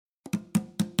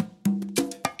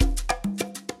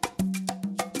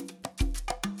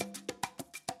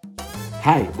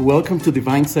Hi, welcome to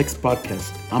Divine Sex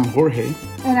Podcast. I'm Jorge.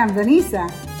 And I'm Vanessa.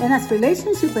 And as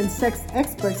relationship and sex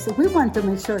experts, we want to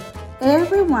make sure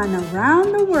everyone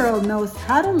around the world knows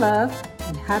how to love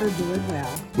and how to do it well.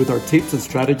 With our tips and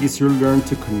strategies, you'll learn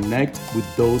to connect with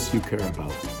those you care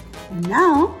about. And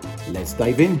now, let's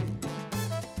dive in.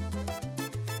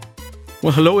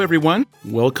 Well, hello, everyone.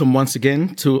 Welcome once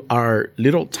again to our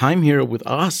little time here with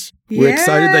us. We're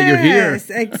excited that you're here.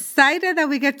 Excited that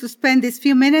we get to spend these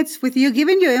few minutes with you,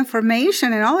 giving you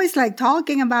information and always like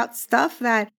talking about stuff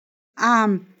that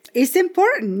is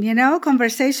important,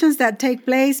 conversations that take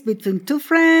place between two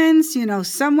friends,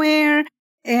 somewhere,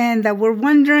 and that we're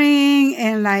wondering.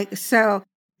 And so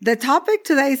the topic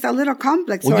today is a little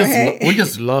complex. We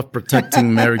just love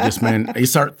protecting marriages, man.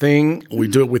 It's our thing. We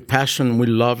do it with passion. We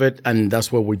love it. And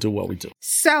that's why we do what we do.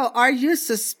 So are you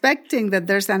suspecting that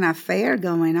there's an affair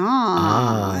going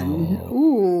on? Oh.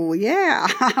 Ooh, yeah.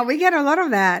 We get a lot of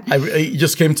that. It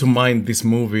just came to mind, this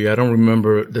movie. I don't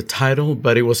remember the title,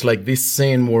 but it was like this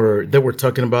scene where they were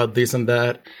talking about this and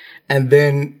that. And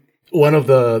then one of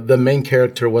the main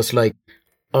character was like,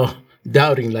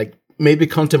 doubting, like, maybe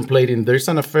contemplating there's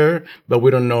an affair, but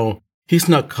we don't know. He's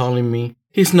not calling me.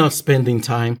 He's not spending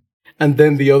time. And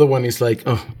then the other one is like,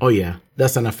 oh yeah,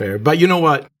 that's an affair. But you know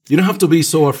what? You don't have to be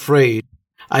so afraid.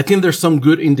 I think there's some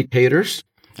good indicators,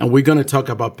 and we're going to talk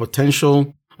about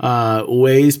potential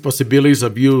possibilities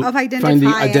of you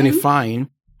identifying.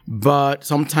 But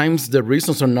sometimes the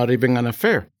reasons are not even an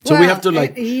affair. So we have to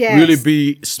really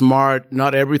be smart.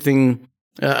 Not everything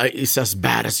it's as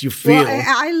bad as you feel. Well,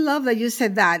 I love that you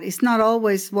said that. It's not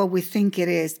always what we think it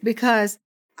is, because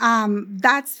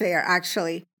that's fair,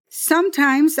 actually.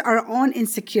 Sometimes our own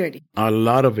insecurity. A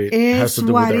lot of it has to do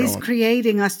with our own. Is what is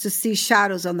creating us to see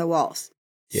shadows on the walls.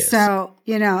 Yes. So,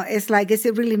 it's like, is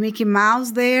it really Mickey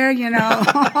Mouse there,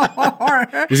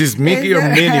 or this is Mickey or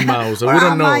Minnie Mouse? We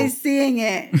don't know. Am I seeing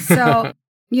it? So,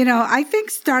 I think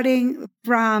starting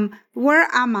from where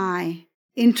am I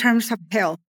in terms of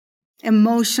health?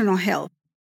 Emotional health.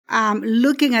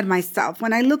 Looking at myself.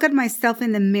 When I look at myself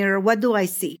in the mirror, what do I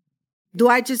see? Do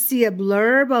I just see a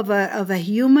blurb of a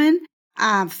human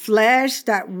flesh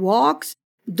that walks?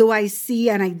 Do I see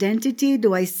an identity?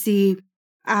 Do I see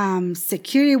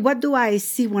security? What do I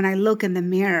see when I look in the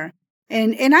mirror?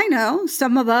 And I know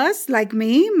some of us, like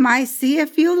me, might see a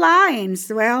few lines.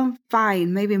 Well,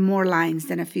 fine, maybe more lines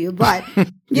than a few, but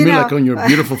you mean like on your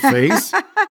beautiful face?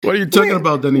 What are you talking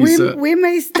about, Denise? We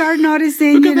may start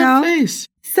noticing, Look at that face.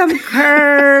 Some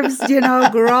curves,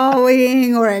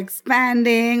 growing or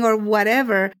expanding or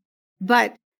whatever.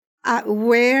 But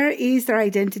where is our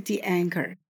identity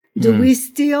anchored? Do we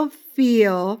still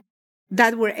feel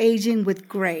that we're aging with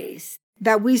grace?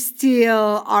 That we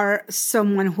still are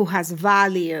someone who has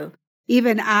value,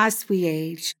 even as we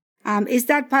age? Is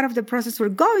that part of the process we're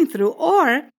going through?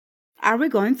 Or are we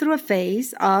going through a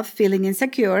phase of feeling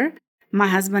insecure? My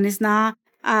husband is not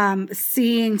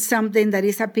seeing something that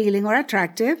is appealing or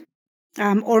attractive,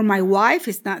 or my wife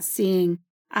is not seeing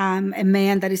a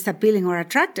man that is appealing or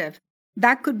attractive.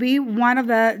 That could be one of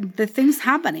the things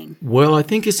happening. Well, I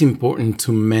think it's important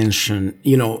to mention,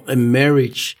 a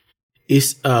marriage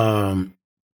is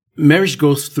marriage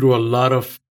goes through a lot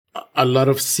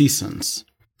of seasons.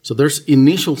 So there's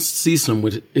initial season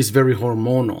which is very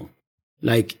hormonal.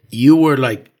 Like you were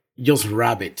like just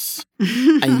rabbits,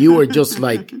 and you were just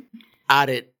like at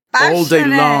it all day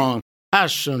long.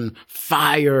 Passion,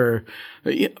 fire,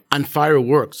 and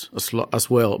fireworks as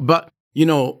well. But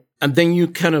and then you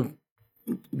kind of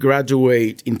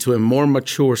graduate into a more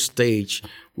mature stage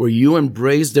where you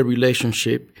embrace the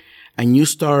relationship. And you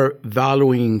start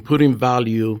putting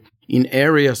value in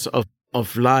areas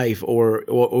of life or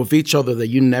of each other that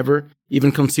you never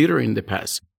even considered in the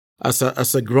past.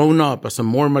 As a grown up, as a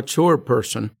more mature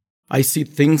person, I see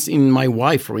things in my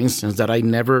wife, for instance, that I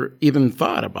never even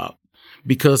thought about.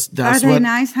 Because that's Are they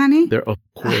nice, honey? They're, of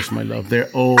course, my love. They're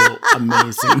all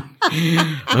amazing.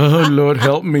 Oh, Lord,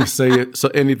 help me say it. So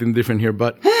anything different here.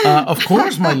 But of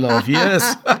course, my love,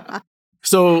 yes.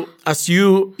 So as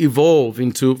you evolve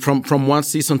from one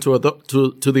season to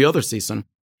the other season,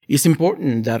 it's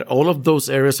important that all of those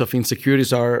areas of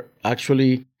insecurities are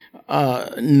actually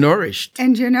nourished.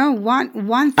 And one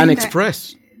thing and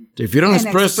expressed. If you don't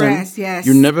express them, yes.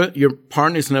 your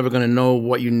partner is never going to know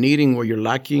what you're needing, what you're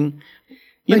lacking.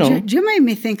 You made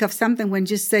me think of something when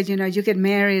you said, you get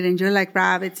married and you're like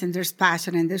rabbits and there's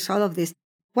passion and there's all of this.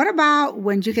 What about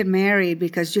when you get married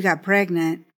because you got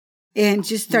pregnant? And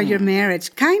you start your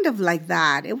marriage kind of like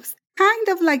that. It was kind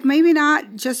of like maybe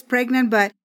not just pregnant,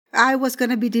 but I was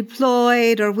going to be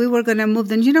deployed or we were going to move.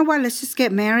 Then you know what? Let's just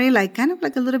get married. Like kind of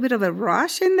like a little bit of a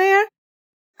rush in there.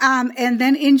 And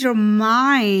then in your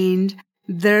mind,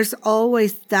 there's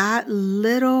always that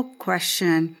little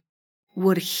question.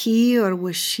 Would he or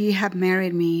would she have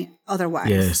married me otherwise?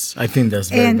 Yes, I think that's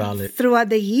very valid. Throughout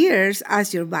the years,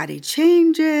 as your body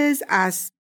changes, as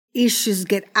issues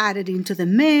get added into the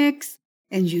mix,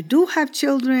 and you do have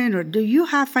children, or do you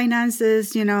have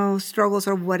finances, struggles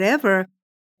or whatever,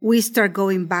 we start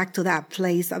going back to that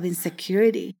place of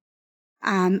insecurity.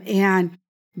 And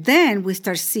then we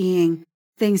start seeing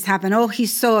things happen. Oh, he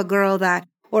saw a girl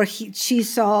she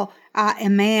saw a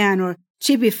man, or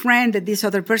she befriended this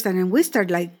other person, and we start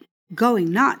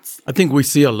going nuts. I think we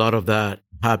see a lot of that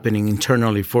happening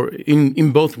internally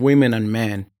in both women and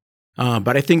men.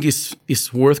 But I think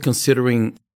it's worth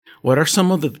considering what are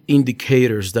some of the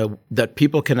indicators that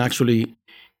people can actually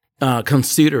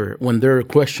consider when they're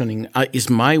questioning, is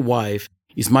my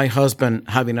husband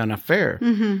having an affair?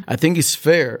 Mm-hmm. I think it's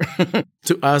fair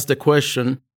to ask the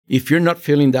question if you're not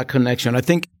feeling that connection. I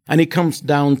think, and it comes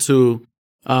down to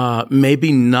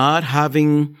maybe not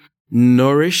having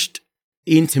nourished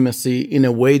intimacy in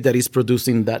a way that is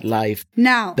producing that life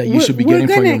that you should be getting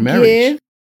from your marriage. Give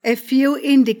a few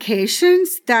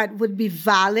indications that would be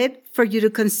valid for you to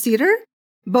consider,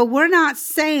 but we're not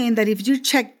saying that if you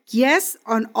check yes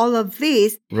on all of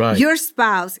these, your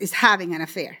spouse is having an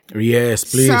affair. Yes,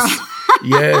 please.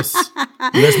 Yes.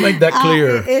 Let's make that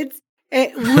clear.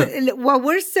 What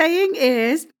we're saying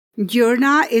is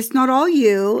it's not all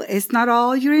you. It's not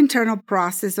all your internal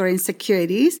process or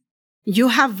insecurities. You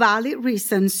have valid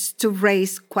reasons to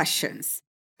raise questions.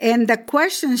 And the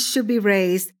questions should be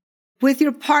raised with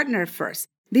your partner first.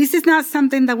 This is not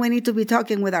something that we need to be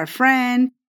talking with our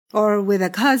friend or with a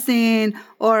cousin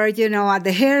or, at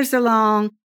the hair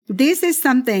salon. This is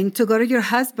something to go to your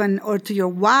husband or to your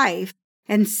wife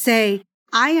and say,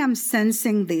 I am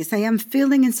sensing this. I am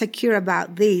feeling insecure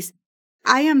about this.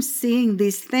 I am seeing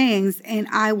these things and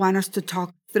I want us to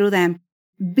talk through them.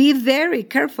 Be very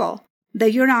careful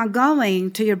that you're not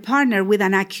going to your partner with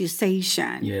an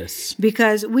accusation. Yes.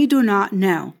 Because we do not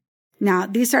know. Now,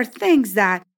 these are things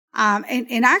that,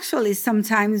 and actually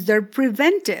sometimes they're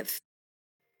preventive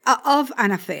of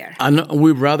an affair. And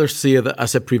we'd rather see it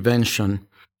as a prevention,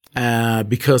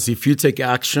 because if you take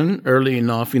action early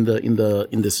enough in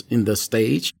the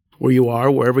stage where you are,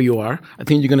 wherever you are, I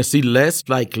think you're going to see less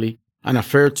likely an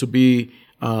affair to be,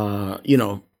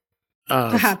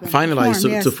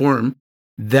 finalized, to form,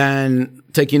 than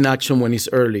taking action when it's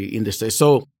early in the stage.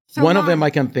 So one of them I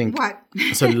can think. What?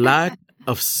 It's a lack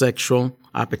of sexual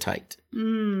appetite,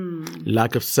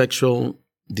 lack of sexual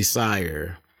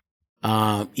desire.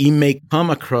 It may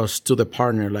come across to the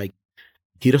partner like,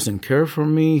 he doesn't care for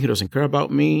me. He doesn't care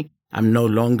about me. I'm no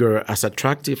longer as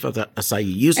attractive as I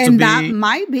used to be. And that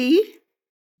might be,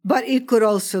 but it could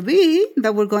also be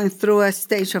that we're going through a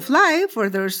stage of life where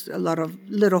there's a lot of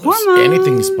little hormones.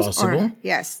 Anything is possible.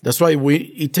 Yes. That's why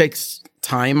it takes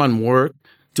time and work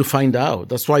to find out.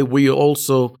 That's why we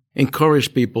also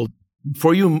encourage people,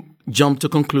 before you jump to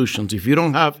conclusions, if you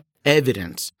don't have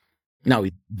evidence. Now,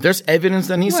 if there's evidence,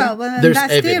 then there's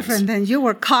that's evidence. Different than you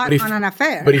were caught on an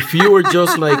affair. But if you were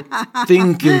just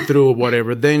thinking through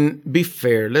whatever, then be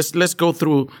fair. Let's go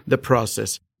through the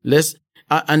process.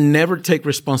 And never take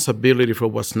responsibility for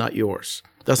what's not yours.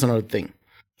 That's another thing.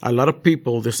 A lot of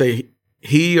people, they say,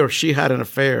 he or she had an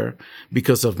affair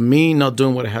because of me not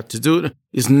doing what I had to do.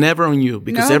 It's never on you,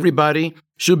 because everybody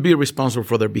should be responsible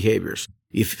for their behaviors.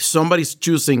 If somebody's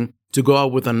choosing to go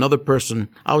out with another person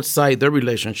outside their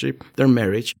relationship, their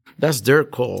marriage, that's their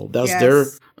call. That's their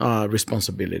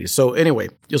responsibility. So anyway,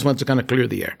 just want to kind of clear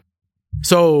the air.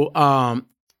 So,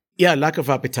 lack of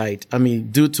appetite. I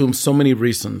mean, due to so many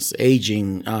reasons,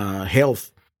 aging,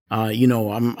 health,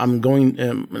 I'm going,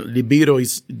 libido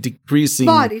is decreasing.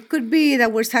 But it could be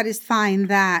that we're satisfying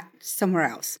that somewhere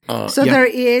else. There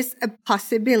is a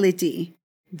possibility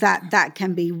that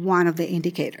can be one of the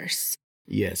indicators.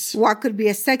 Yes. What could be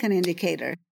a second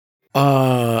indicator?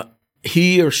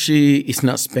 He or she is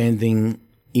not spending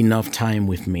enough time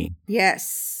with me.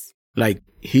 Yes. Like,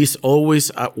 he's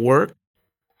always at work.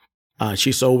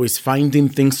 She's always finding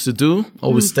things to do,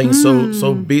 always staying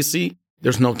so busy.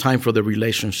 There's no time for the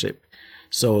relationship.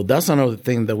 So that's another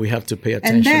thing that we have to pay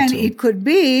attention to. And then it could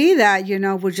be that,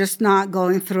 we're just not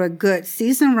going through a good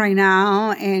season right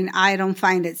now, and I don't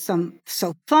find it so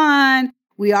fun.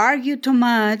 We argue too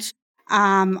much.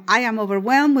 I am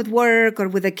overwhelmed with work or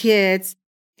with the kids,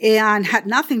 and had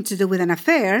nothing to do with an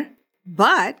affair.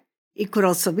 But it could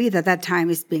also be that time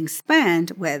is being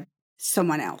spent with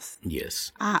someone else.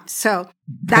 Yes. So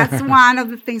that's one of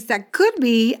the things that could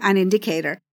be an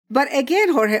indicator. But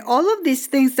again, Jorge, all of these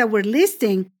things that we're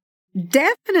listing,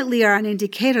 definitely are an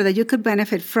indicator that you could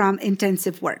benefit from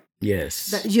intensive work.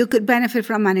 Yes. That you could benefit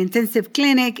from an intensive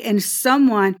clinic and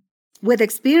someone with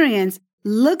experience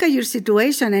look at your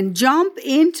situation and jump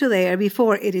into there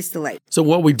before it is too late. So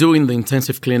what we do in the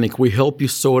intensive clinic, we help you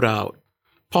sort out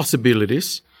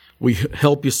possibilities. We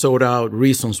help you sort out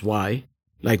reasons why.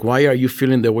 Like, why are you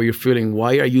feeling the way you're feeling?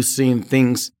 Why are you seeing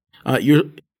things?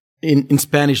 In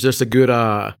Spanish, there's a good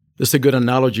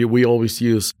analogy we always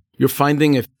use. You're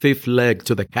finding a fifth leg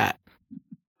to the cat.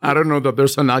 I don't know that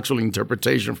there's an actual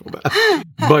interpretation for that.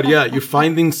 But yeah, you're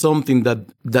finding something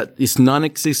that is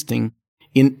non-existing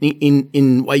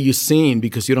in what you're seeing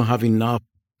because you don't have enough.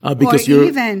 Because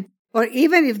or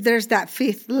even if there's that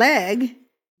fifth leg,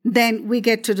 then we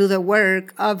get to do the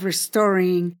work of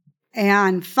restoring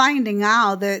and finding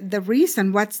out the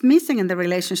reason, what's missing in the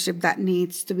relationship that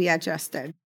needs to be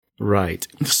adjusted. Right.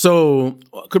 So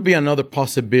could be another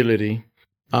possibility.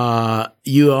 There's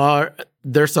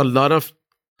a lot of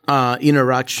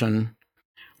interaction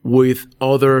with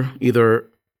other either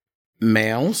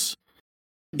males,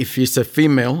 if it's a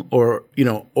female, or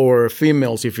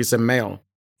females if it's a male.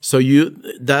 So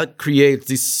that creates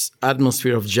this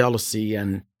atmosphere of jealousy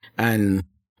and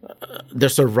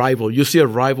there's a rival. You see a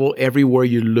rival everywhere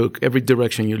you look, every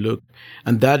direction you look,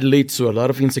 and that leads to a lot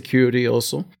of insecurity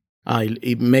also.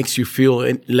 It makes you feel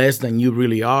less than you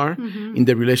really are in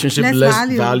the relationship, less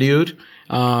valued,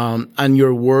 and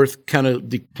your worth kind of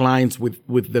declines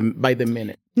with them by the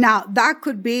minute. Now, that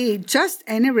could be just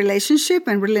any relationship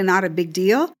and really not a big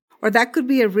deal, or that could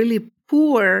be a really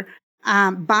poor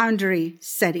boundary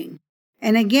setting.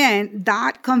 And again,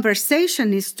 that conversation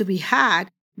needs to be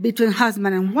had between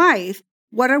husband and wife.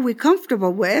 What are we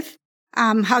comfortable with?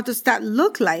 How does that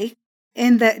look like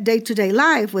in the day-to-day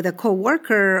life with a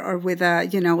coworker or with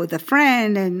a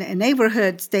friend and a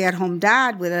neighborhood stay-at-home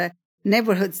dad with a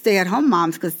neighborhood stay-at-home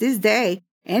moms? Because this day,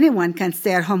 anyone can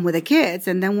stay at home with the kids,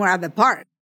 and then we're at the park.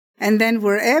 And then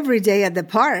we're every day at the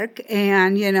park.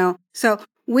 And, so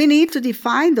we need to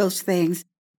define those things.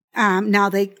 Now,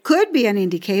 they could be an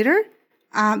indicator,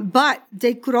 but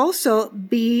they could also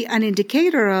be an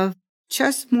indicator of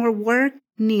just more work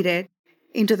needed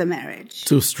into the marriage.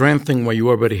 To strengthen what you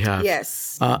already have.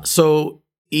 Yes. So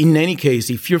in any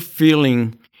case, if you're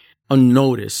feeling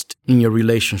unnoticed in your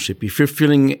relationship, if you're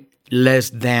feeling less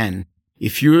than,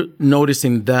 if you're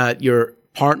noticing that your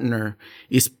partner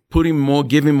is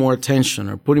giving more attention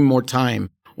or putting more time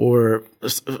or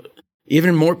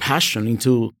even more passion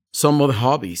into some other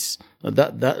hobbies,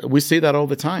 that we see that all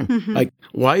the time. Mm-hmm. Like,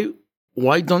 why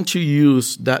don't you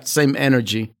use that same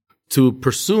energy to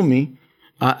pursue me?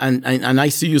 And I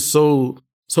see you so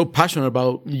passionate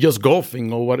about just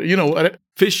golfing or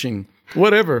fishing,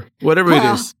 whatever it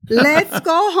is. Let's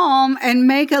go home and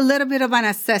make a little bit of an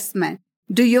assessment.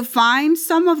 Do you find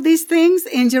some of these things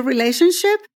in your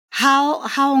relationship? How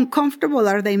uncomfortable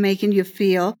are they making you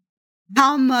feel?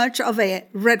 How much of a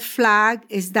red flag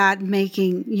is that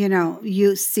making,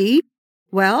 you see?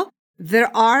 Well, there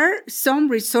are some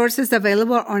resources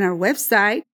available on our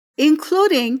website,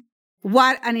 including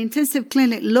what an intensive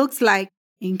clinic looks like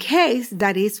in case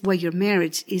that is what your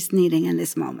marriage is needing in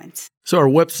this moment. So our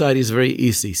website is very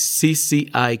easy,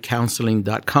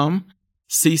 ccicounseling.com,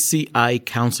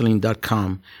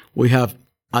 ccicounseling.com. We have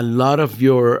a lot of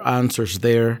your answers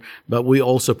there, but we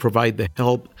also provide the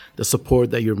help, the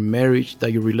support that your marriage,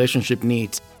 that your relationship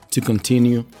needs to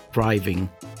continue thriving.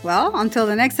 Well, until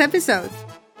the next episode.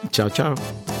 Ciao, ciao.